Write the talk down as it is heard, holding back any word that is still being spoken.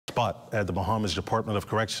Spot at the Bahamas Department of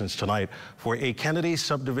Corrections tonight for a Kennedy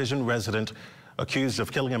subdivision resident accused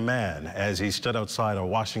of killing a man as he stood outside a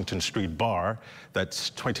Washington Street bar.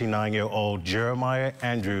 That's 29-year-old Jeremiah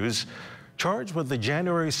Andrews, charged with the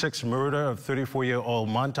January 6 murder of 34-year-old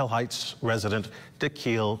Montel Heights resident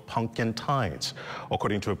Dikeel Pumpkin Tynes.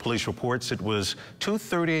 According to police reports, it was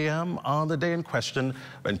 2:30 a.m. on the day in question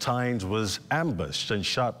when Tynes was ambushed and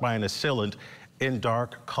shot by an assailant in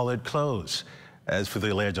dark-colored clothes. As for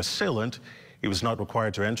the alleged assailant, he was not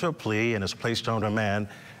required to enter a plea and is placed on remand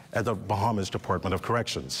at the Bahamas Department of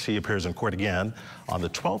Corrections. He appears in court again on the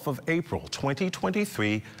 12th of April,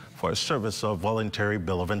 2023 for a service of voluntary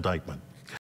bill of indictment.